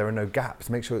make sure there are no gaps.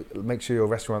 Make sure your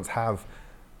restaurants have,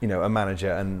 a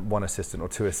manager and one assistant or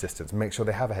two assistants. Make sure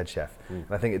they have a head chef. And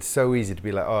I think it's so easy to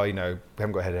be like, we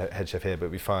haven't got a head chef here, but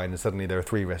it'll be fine. And suddenly there are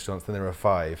 3 restaurants, then there are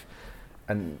 5.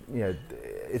 And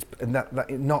it's that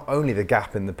not only the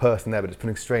gap in the person there, but it's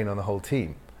putting strain on the whole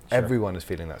team. Sure. Everyone is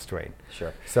feeling that strain.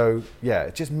 Sure. So yeah,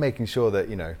 just making sure that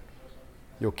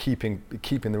you're keeping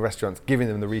the restaurants, giving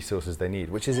them the resources they need,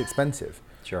 which is expensive.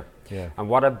 Sure. Yeah. And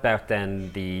what about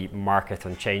then the market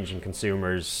and changing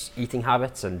consumers' eating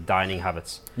habits and dining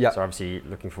habits? Yeah. So obviously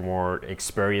looking for more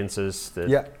experiences,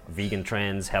 vegan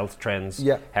trends, health trends.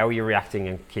 Yeah. How are you reacting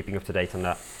and keeping up to date on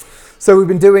that? So we've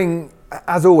been doing,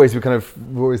 as always, we're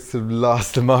always sort of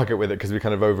last to market with it because we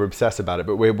kind of over obsess about it.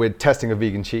 But we're testing a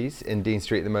vegan cheese in Dean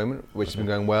Street at the moment, which has been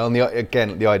going well. And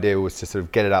the idea was to sort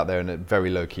of get it out there in a very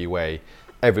low key way,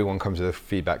 everyone comes with a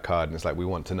feedback card, and it's like, we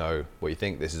want to know what you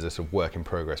think. This is a sort of work in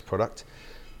progress product.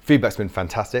 Feedback's been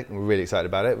fantastic, and we're really excited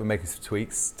about it. We're making some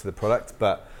tweaks to the product,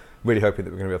 but really hoping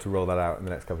that we're going to be able to roll that out in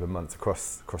the next couple of months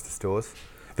across the stores.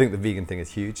 I think the vegan thing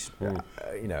is huge.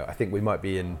 I think we might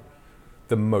be in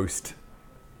the most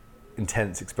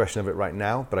intense expression of it right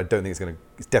now, but I don't think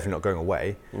it's definitely not going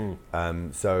away. I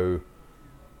think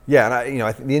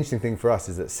the interesting thing for us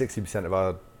is that 60% of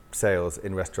our sales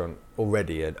in restaurant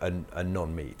already are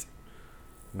non-meat.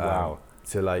 Wow.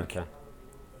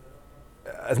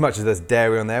 As much as there's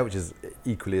dairy on there, which is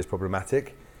equally as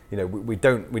problematic, we're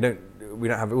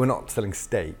not selling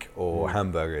steak or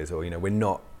hamburgers, or we're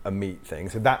not a meat thing.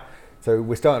 So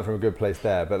we're starting from a good place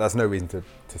there, but that's no reason to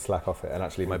slack off it. And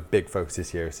actually, my big focus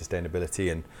this year is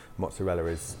sustainability, and mozzarella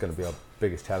is going to be our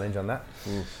biggest challenge on that,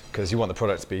 because you want the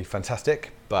product to be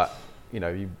fantastic, but you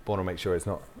want to make sure it's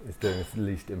doing the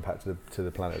least impact to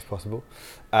the planet as possible.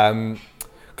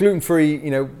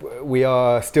 Gluten-free, we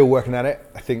are still working at it.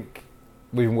 I think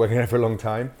we've been working on it for a long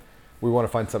time. We want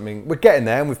to find something. We're getting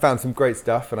there, and we've found some great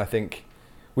stuff, and I think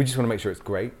we just want to make sure it's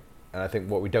great. And I think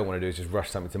what we don't want to do is just rush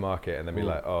something to market and then be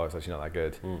like, oh, it's actually not that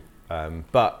good.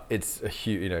 But it's a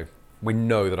huge, we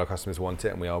know that our customers want it,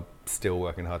 and we are still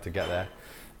working hard to get there.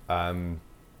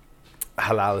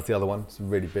 Halal is the other one. It's a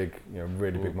really big,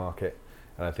 big market.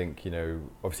 And I think,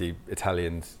 obviously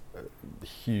Italians are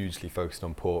hugely focused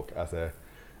on pork as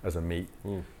a meat.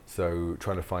 So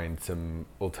trying to find some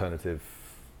alternative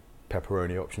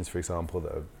pepperoni options, for example,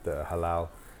 that are halal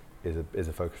is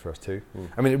a focus for us too.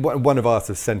 I mean, one of our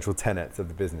sort of central tenets of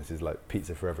the business is like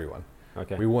pizza for everyone.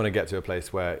 Okay. We want to get to a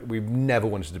place where we've never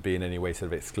wanted to be in any way sort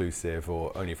of exclusive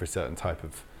or only for a certain type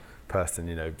of person.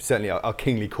 Certainly our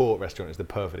Kingly Court restaurant is the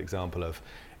perfect example of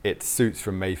it. Suits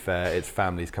from Mayfair, it's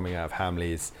families coming out of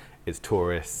Hamleys, it's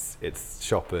tourists, it's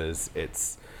shoppers,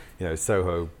 it's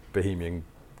Soho bohemian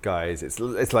guys. It's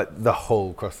like the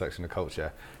whole cross section of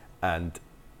culture, and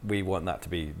we want that to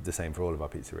be the same for all of our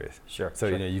pizzerias. Sure. So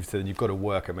you've got to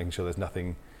work at making sure there's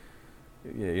nothing.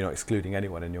 You're not excluding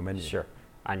anyone in your menu. Sure.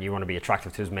 And you want to be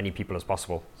attractive to as many people as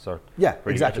possible. So yeah,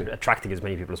 really exactly. Attracting as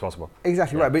many people as possible.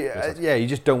 Exactly right. But you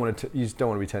just don't want to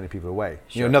be turning people away.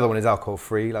 Sure. Another one is alcohol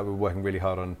free. Like, we're working really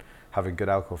hard on having good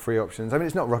alcohol free options. I mean,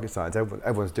 it's not rocket science.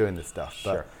 Everyone's doing this stuff.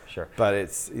 But, sure. But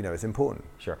it's it's important.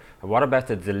 Sure. And what about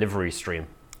the delivery stream?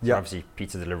 Yeah. Obviously,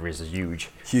 pizza deliveries is huge.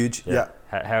 Huge. Yeah.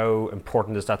 How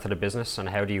important is that to the business, and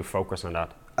how do you focus on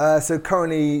that? So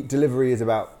currently, delivery is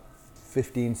about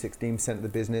 15-16% of the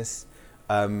business.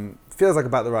 Feels like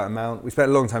about the right amount. We spent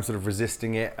a long time sort of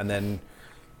resisting it, and then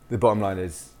the bottom line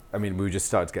is, we just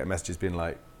started to get messages being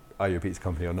like, "Are you a pizza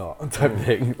company or not?" type of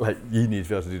thing. Like, you need to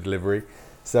be able to do delivery.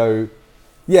 So,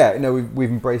 we've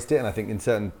embraced it, and I think in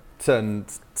certain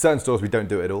stores we don't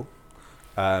do it at all.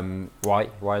 Why?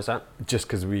 Why is that? Just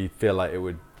because we feel like it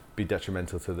would be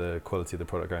detrimental to the quality of the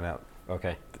product going out.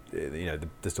 Okay.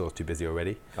 The store's too busy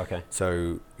already. Okay.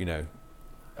 So there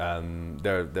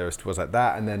are stores like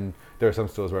that, and then there are some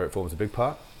stores where it forms a big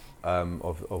part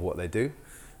of what they do.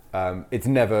 It's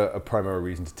never a primary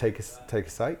reason to take a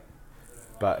site,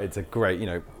 but it's a great.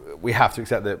 We have to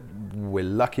accept that we're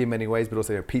lucky in many ways, but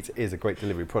also pizza is a great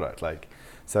delivery product.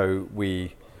 So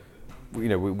we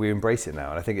embrace it now,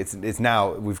 and I think it's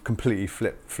now we've completely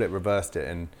reversed it,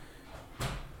 and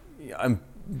I'm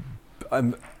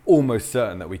almost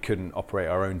certain that we couldn't operate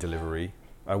our own delivery.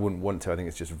 I wouldn't want to. I think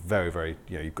it's just very, very,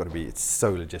 you've got to be, it's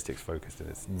so logistics focused, and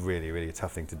it's really, really a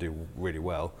tough thing to do really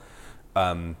well.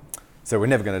 So we're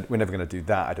never gonna do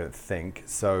that, I don't think.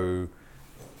 So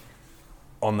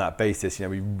on that basis,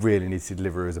 we really need to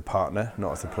deliver as a partner,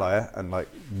 not a supplier, and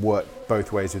work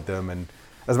both ways with them. And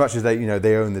as much as they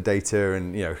own the data,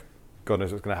 and God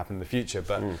knows what's going to happen in the future,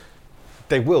 but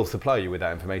they will supply you with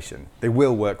that information. They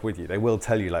will work with you. They will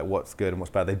tell you what's good and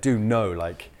what's bad. They do know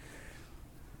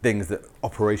things that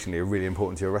operationally are really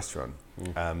important to your restaurant,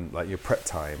 like your prep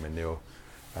time and your.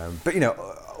 But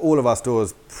all of our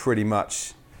stores pretty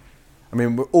much.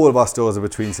 All of our stores are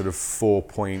between sort of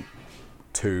 4.2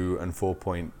 and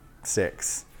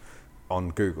 4.6 on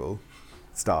Google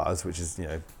stars, which is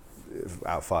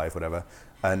out of 5, whatever,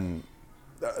 and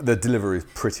the deliveries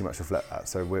pretty much reflect that.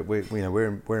 So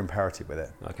we're in parity with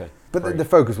it. Okay. But the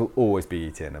focus will always be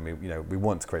eating. We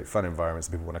want to create fun environments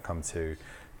that people want to come to,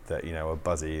 that are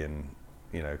buzzy and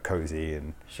cozy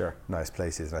and nice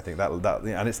places. And I think that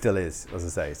and it still is, as I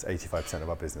say, it's 85% of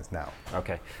our business now.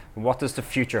 Okay. What does the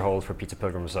future hold for Pizza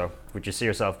Pilgrims though? Would you see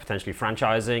yourself potentially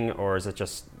franchising, or is it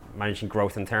just managing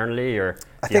growth internally, or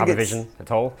do you have a vision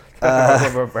at all?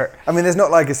 There's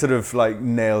not a sort of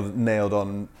nailed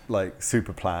on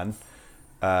super plan.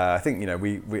 I think, you know,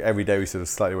 we every day we sort of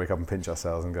slightly wake up and pinch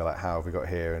ourselves and go like, how have we got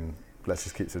here? And let's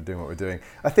just keep sort of doing what we're doing.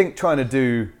 I think trying to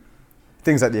do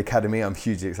things like the academy, I'm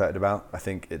hugely excited about. I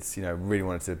think it's, you know, really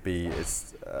wanted to be,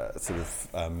 it's sort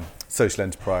of social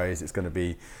enterprise. It's going to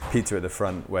be pizza at the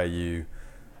front where you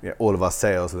know, all of our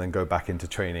sales will then go back into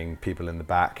training people in the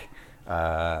back.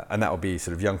 And that will be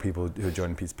sort of young people who are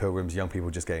joining Pizza Pilgrims, young people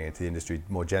just getting into the industry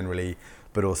more generally,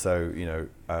 but also, you know,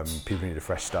 people who need a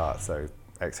fresh start. So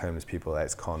ex-homeless people,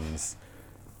 ex-cons,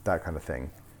 that kind of thing.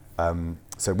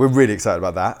 So we're really excited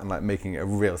about that and like making a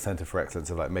real centre for excellence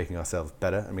of like making ourselves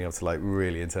better and being able to like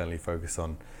really internally focus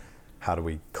on how do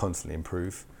we constantly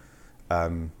improve.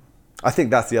 I think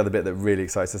that's the other bit that really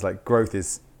excites us. Like growth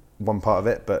is one part of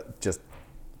it, but just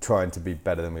trying to be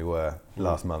better than we were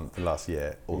last month and last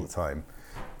year all the time.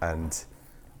 And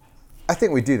I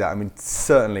think we do that. I mean,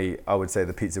 certainly I would say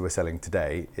the pizza we're selling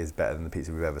today is better than the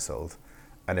pizza we've ever sold.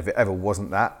 And if it ever wasn't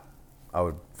that, I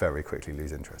would very quickly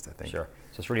lose interest, I think. Sure.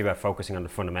 So it's really about focusing on the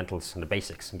fundamentals and the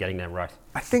basics and getting them right.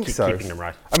 I think so. Keeping them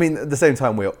right. I mean, at the same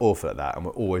time, we're awful at that, and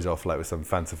we're always off like with some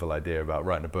fanciful idea about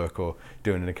writing a book or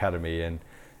doing an academy. And,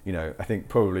 you know, I think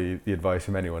probably the advice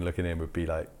from anyone looking in would be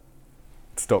like,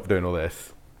 stop doing all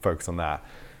this, focus on that.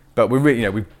 But we're really, you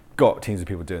know, we've got teams of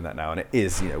people doing that now, and it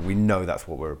is, you know, we know that's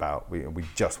what we're about. We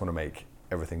just want to make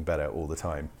everything better all the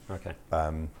time. Okay.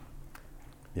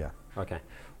 Yeah. Okay.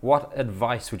 What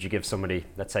advice would you give somebody,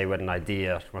 let's say, with an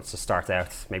idea, wants to start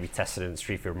out, maybe test it in the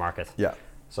street food market? Yeah.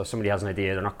 So somebody has an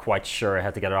idea, they're not quite sure how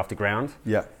to get it off the ground.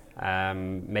 Yeah.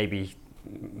 Maybe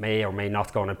may or may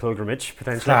not go on a pilgrimage,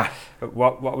 potentially. But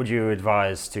what would you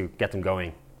advise to get them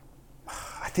going?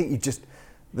 I think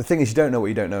the thing is you don't know what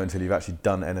you don't know until you've actually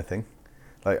done anything.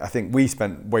 Like, I think we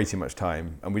spent way too much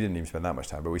time, and we didn't even spend that much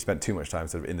time, but we spent too much time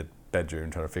sort of in the bedroom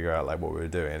trying to figure out like what we were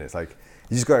doing. It's like,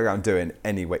 you just go around doing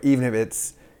anyway, even if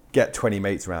it's get 20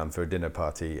 mates around for a dinner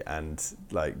party and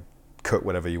like cook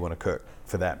whatever you want to cook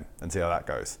for them and see how that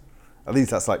goes. At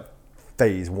least that's like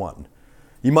phase one.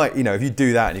 You might, you know, if you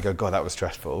do that and you go, God, that was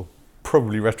stressful,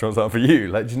 probably restaurants aren't for you.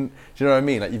 Like, do you know what I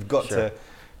mean? Like you've got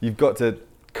to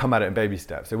come at it in baby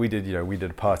steps. So we did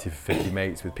a party for 50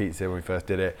 mates with pizza when we first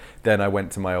did it. Then I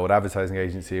went to my old advertising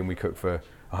agency and we cooked for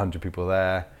 100 people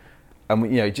there. And we,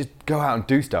 you know, just go out and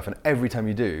do stuff. And every time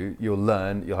you do, you'll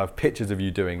learn, you'll have pictures of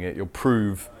you doing it. You'll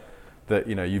prove that,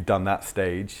 you know, you've done that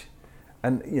stage.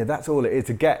 And, you know, that's all it is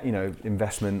to get, you know,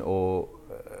 investment or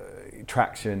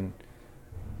traction.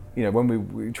 You know, when we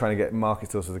were trying to get market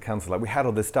stores as a council, like we had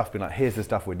all this stuff, being like, here's the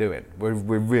stuff we're doing. We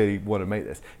really want to make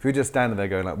this. If you're just standing there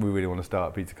going like, we really want to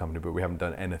start a pizza company, but we haven't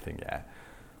done anything yet,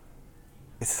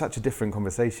 it's such a different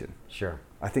conversation. Sure.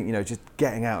 I think, you know, just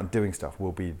getting out and doing stuff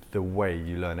will be the way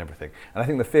you learn everything. And I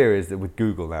think the fear is that with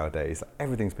Google nowadays, like,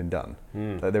 everything's been done.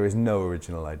 Like, there is no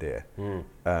original idea.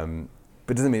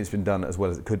 But it doesn't mean it's been done as well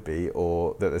as it could be,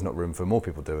 or that there's not room for more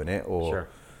people doing it. Or sure.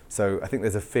 So I think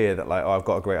there's a fear that like, oh, I've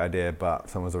got a great idea, but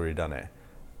someone's already done it.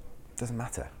 It doesn't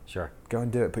matter. Sure. Go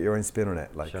and do it. Put your own spin on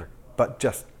it. Like, sure. But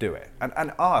just do it.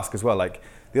 And ask as well. Like,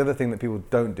 the other thing that people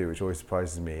don't do, which always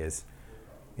surprises me, is,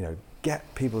 you know,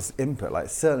 get people's input. Like,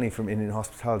 certainly from in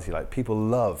hospitality, like people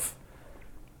love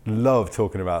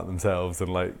talking about themselves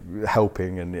and like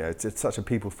helping, and, you know, it's such a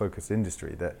people-focused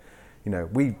industry that, you know,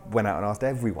 we went out and asked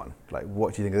everyone, like,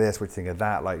 what do you think of this? What do you think of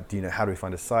that? Like, do you know, how do we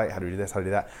find a site? How do we do this? How do we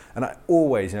do that? And I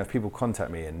always, you know, if people contact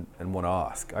me and want to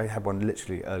ask, I had one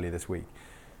literally earlier this week,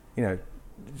 you know,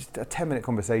 just a 10-minute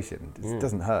conversation. It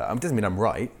doesn't hurt. It doesn't mean I'm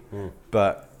right,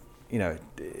 but, you know,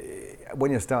 when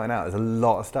you're starting out, there's a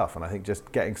lot of stuff. And I think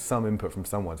just getting some input from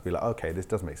someone to be like, okay, this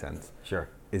does make sense. Sure.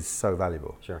 Is so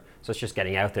valuable. Sure. So it's just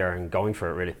getting out there and going for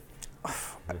it, really.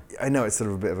 I know it's sort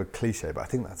of a bit of a cliche, but I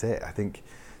think that's it. I think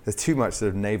there's too much sort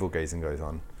of navel gazing goes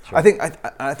on. Sure.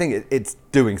 I think it's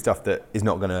doing stuff that is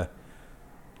not gonna,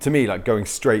 to me, like going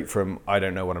straight from I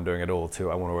don't know what I'm doing at all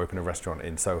to I want to open a restaurant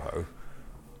in Soho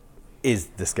is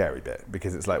the scary bit,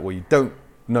 because it's like, well, you don't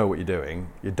know what you're doing.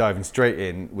 You're diving straight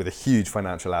in with a huge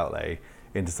financial outlay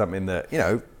into something that, you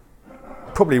know,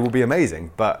 probably will be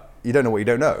amazing, but you don't know what you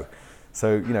don't know.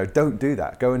 So, you know, don't do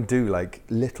that. Go and do like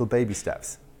little baby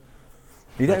steps.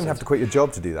 You don't even have to quit your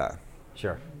job to do that.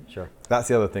 Sure. Sure. That's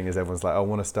the other thing, is everyone's like, I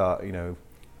want to start, you know,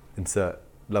 insert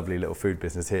lovely little food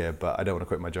business here, but I don't want to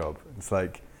quit my job. It's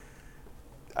like,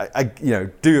 I you know,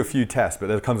 do a few tests, but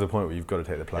there comes a point where you've got to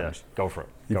take the plunge. Yeah, go for it.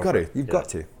 You've got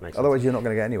to. Otherwise, you're not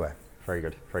going to get anywhere. Very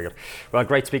good, very good. Well,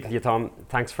 great speaking to you, Tom.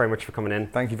 Thanks very much for coming in.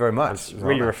 Thank you very much. It's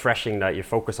really refreshing that you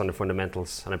focus on the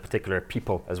fundamentals, and in particular,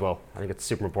 people as well. I think it's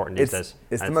super important these days.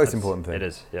 It's the most important thing. It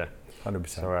is, yeah. 100%.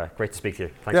 So great to speak to you.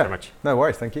 Thanks very much. No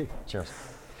worries, thank you. Cheers.